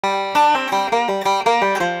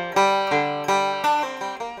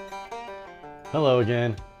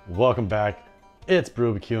again, welcome back. It's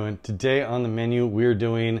BrewBQ'n. Today on the menu we're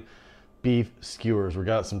doing beef skewers. We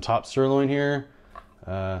got some top sirloin here.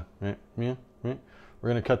 We're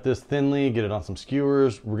gonna cut this thinly, get it on some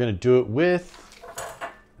skewers. We're gonna do it with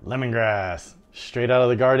lemongrass, straight out of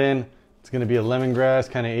the garden. It's gonna be a lemongrass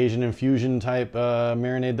kind of Asian infusion type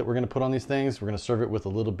marinade that we're gonna put on these things. We're gonna serve it with a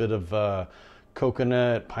little bit of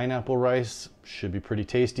coconut pineapple rice. Should be pretty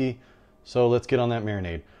tasty. So let's get on that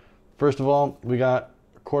marinade. First of all, we got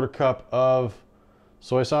a 1/4 cup of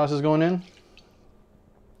soy sauces going in.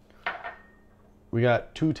 We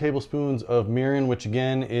got 2 tablespoons of mirin, which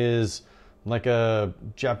again is like a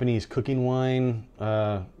Japanese cooking wine.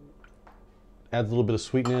 Adds a little bit of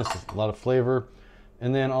sweetness, a lot of flavor.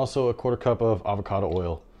 And then also a 1/4 cup of avocado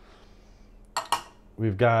oil.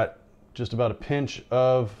 We've got just about a pinch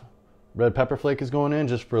of red pepper flake is going in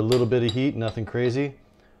just for a little bit of heat, nothing crazy.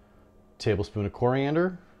 Tablespoon of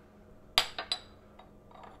coriander.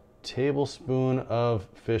 Tablespoon of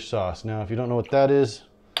fish sauce. Now, if you don't know what that is,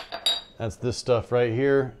 that's this stuff right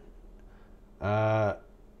here.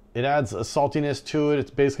 It adds a saltiness to it.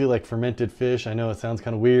 It's basically like fermented fish. I know it sounds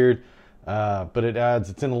kind of weird, but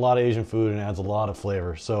it's in a lot of Asian food and adds a lot of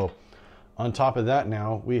flavor. So on top of that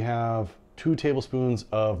now, we have 2 tablespoons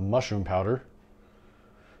of mushroom powder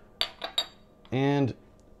and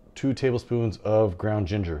 2 tablespoons of ground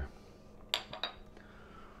ginger.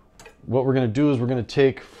 What we're going to do is we're going to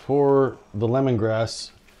take, for the lemongrass,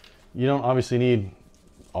 you don't obviously need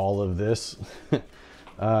all of this.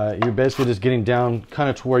 You're basically just getting down kind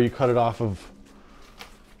of to where you cut it off of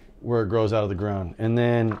where it grows out of the ground. And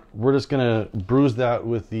then we're just going to bruise that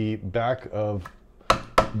with the back of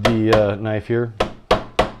the knife here.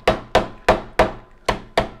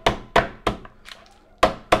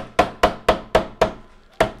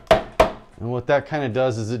 And what that kind of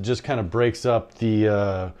does is it just kind of breaks up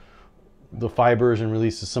the fibers and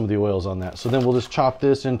releases some of the oils on that. So then we'll just chop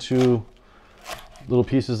this into little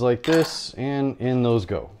pieces like this, and in those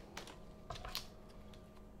go.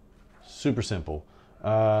 Super simple.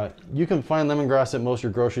 You can find lemongrass at most of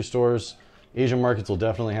your grocery stores. Asian markets will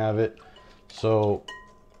definitely have it. So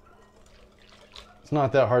it's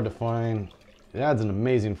not that hard to find. It adds an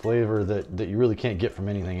amazing flavor that you really can't get from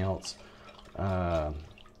anything else. So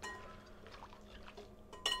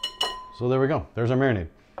there we go. There's our marinade.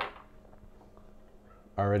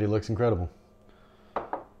 Already looks incredible.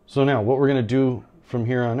 So now what we're going to do from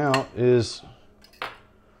here on out is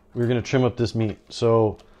we're going to trim up this meat.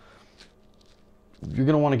 So you're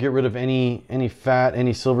going to want to get rid of any fat,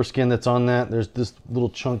 any silver skin that's on that. There's this little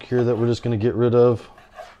chunk here that we're just going to get rid of.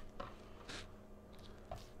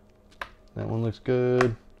 That one looks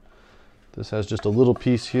good. This has just a little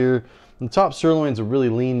piece here. And the top sirloin's a really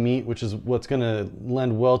lean meat, which is what's going to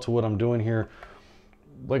lend well to what I'm doing here.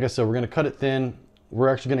 Like I said, we're going to cut it thin. We're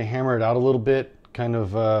actually going to hammer it out a little bit, kind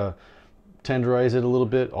of tenderize it a little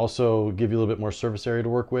bit, also give you a little bit more surface area to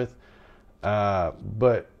work with.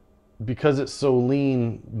 But because it's so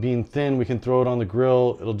lean, being thin, we can throw it on the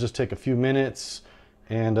grill. It'll just take a few minutes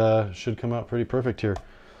and should come out pretty perfect here.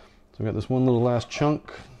 So we got this one little last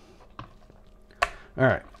chunk. All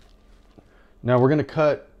right. Now we're going to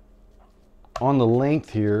cut on the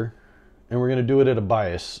length here, and we're going to do it at a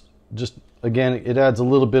bias. Just, again, it adds a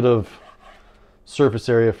little bit of surface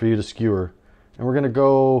area for you to skewer. And we're going to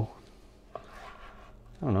go, I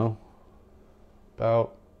don't know,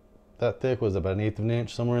 about that thick. Was it about 1/8 of an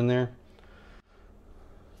inch, somewhere in there?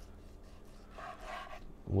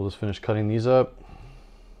 We'll just finish cutting these up.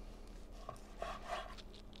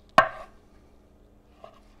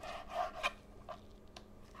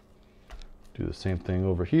 Do the same thing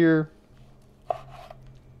over here.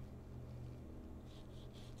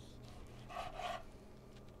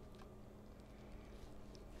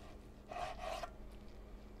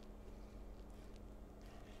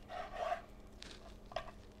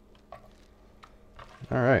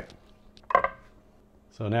 All right,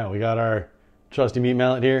 so now we got our trusty meat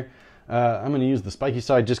mallet here. I'm going to use the spiky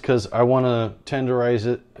side just because I want to tenderize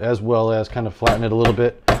it as well as kind of flatten it a little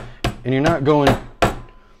bit. And you're not going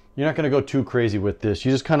to go too crazy with this.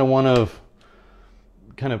 You just kind of want to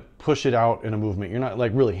kind of push it out in a movement. You're not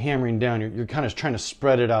like really hammering down. You're kind of trying to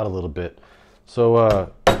spread it out a little bit.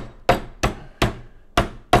 So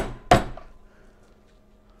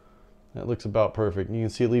that looks about perfect. You can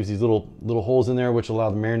see it leaves these little holes in there, which allow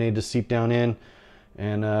the marinade to seep down in.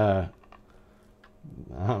 And I'm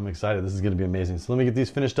excited. This is going to be amazing. So let me get these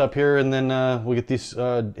finished up here, and then we'll get these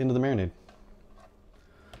into the marinade.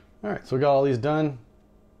 All right, so we got all these done.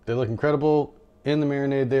 They look incredible. In the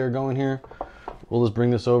marinade they are going here. We'll just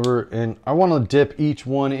bring this over, and I want to dip each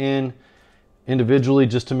one in individually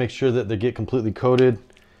just to make sure that they get completely coated.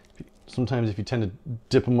 Sometimes if you tend to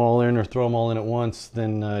dip them all in or throw them all in at once,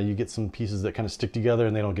 then you get some pieces that kind of stick together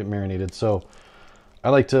and they don't get marinated. So I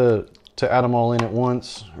like to add them all in at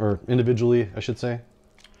once, or individually, I should say.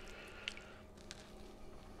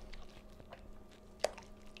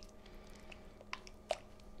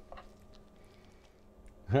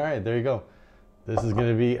 All right, there you go. This is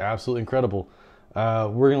gonna be absolutely incredible.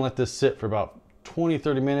 We're gonna let this sit for about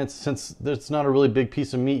 20-30 minutes. Since it's not a really big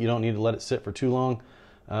piece of meat, you don't need to let it sit for too long.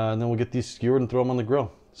 And then we'll get these skewered and throw them on the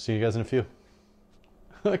grill. See you guys in a few.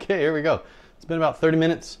 Okay, here we go. It's been about 30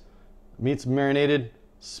 minutes. Meat's marinated,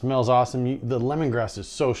 smells awesome. The lemongrass is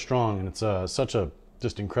so strong, and it's such a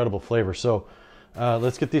just incredible flavor. So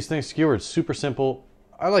let's get these things skewered. Super simple.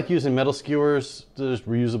 I like using metal skewers. They're just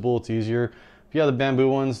reusable, it's easier. If you have the bamboo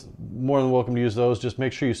ones, more than welcome to use those. Just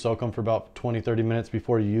make sure you soak them for about 20-30 minutes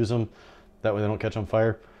before you use them. That way they don't catch on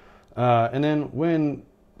fire. And then when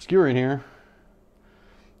skewering here,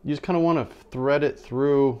 you just kind of want to thread it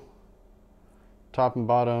through top and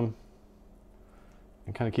bottom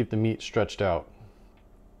and kind of keep the meat stretched out.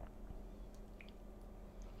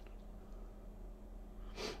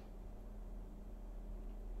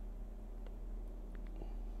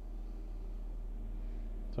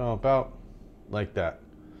 So about like that.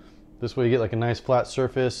 This way you get like a nice flat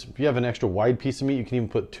surface. If you have an extra wide piece of meat, you can even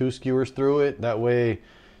put 2 skewers through it. That way,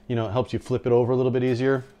 you know, it helps you flip it over a little bit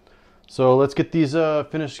easier. So let's get these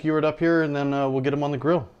finished skewered up here, and then we'll get them on the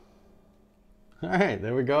grill. All right,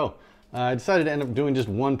 there we go. I decided to end up doing just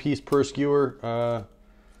 1 piece per skewer. I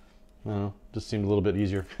don't know, just seemed a little bit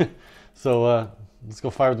easier. So let's go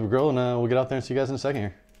fire the grill, and we'll get out there and see you guys in a second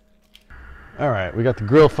here. All right, we got the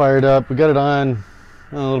grill fired up. We got it on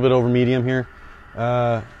a little bit over medium here.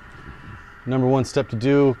 Number 1 step to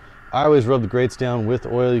do, I always rub the grates down with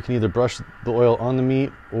oil. You can either brush the oil on the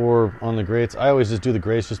meat or on the grates. I always just do the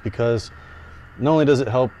grates just because not only does it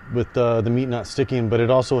help with the meat not sticking, but it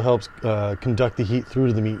also helps conduct the heat through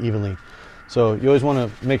to the meat evenly. So you always want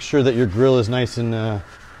to make sure that your grill is nice and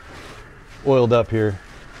oiled up here.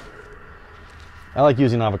 I like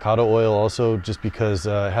using avocado oil also just because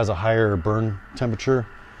it has a higher burn temperature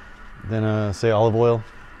than say olive oil.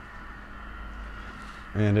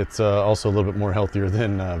 And it's also a little bit more healthier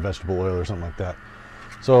than vegetable oil or something like that.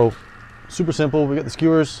 So super simple. We got the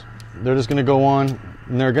skewers. They're just going to go on,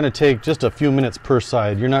 and they're going to take just a few minutes per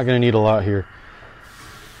side. You're not going to need a lot here.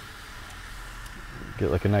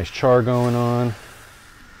 Get like a nice char going on.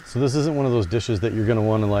 So this isn't one of those dishes that you're going to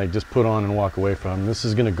want to like just put on and walk away from. This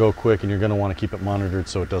is going to go quick, and you're going to want to keep it monitored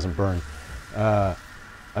so it doesn't burn. I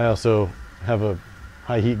also have a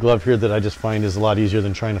high heat glove here that I just find is a lot easier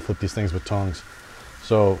than trying to flip these things with tongs.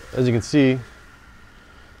 So as you can see,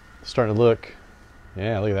 it's starting to look,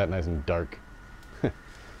 yeah, look at that, nice and dark.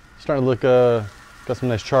 Starting to look, got some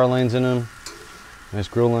nice char lines in them, nice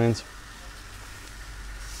grill lines.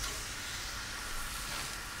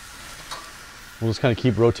 We'll just kind of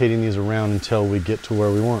keep rotating these around until we get to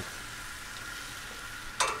where we want.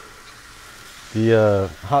 The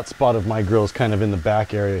hot spot of my grill is kind of in the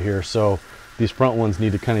back area here, so these front ones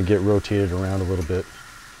need to kind of get rotated around a little bit.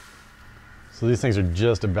 So these things are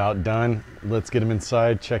just about done. Let's get them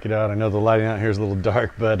inside, check it out. I know the lighting out here is a little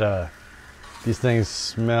dark, but these things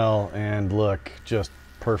smell and look just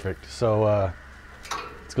perfect. So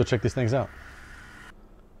let's go check these things out.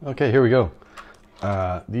 Okay, here we go.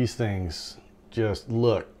 These things just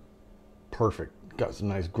look perfect. Got some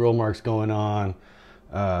nice grill marks going on.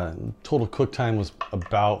 Total cook time was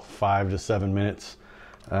about 5 to 7 minutes.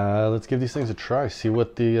 Let's give these things a try, see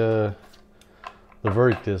what the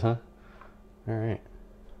verdict is, huh? All right.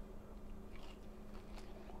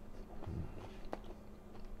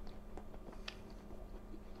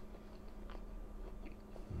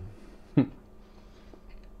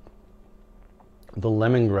 The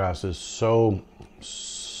lemongrass is so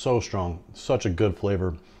strong, such a good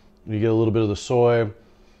flavor. You get a little bit of the soy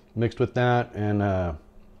mixed with that, and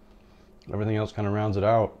everything else kind of rounds it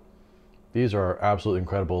out. These are absolutely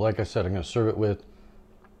incredible. Like I said, I'm going to serve it with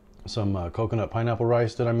some coconut pineapple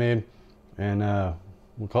rice that I made, and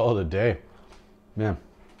we'll call it a day. Man,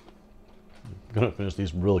 I'm going to finish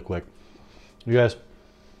these really quick. You guys,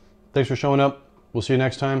 thanks for showing up. We'll see you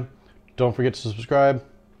next time. Don't forget to subscribe.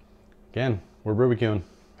 Again, we're BrewBQ'n.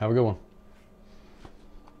 Have a good one.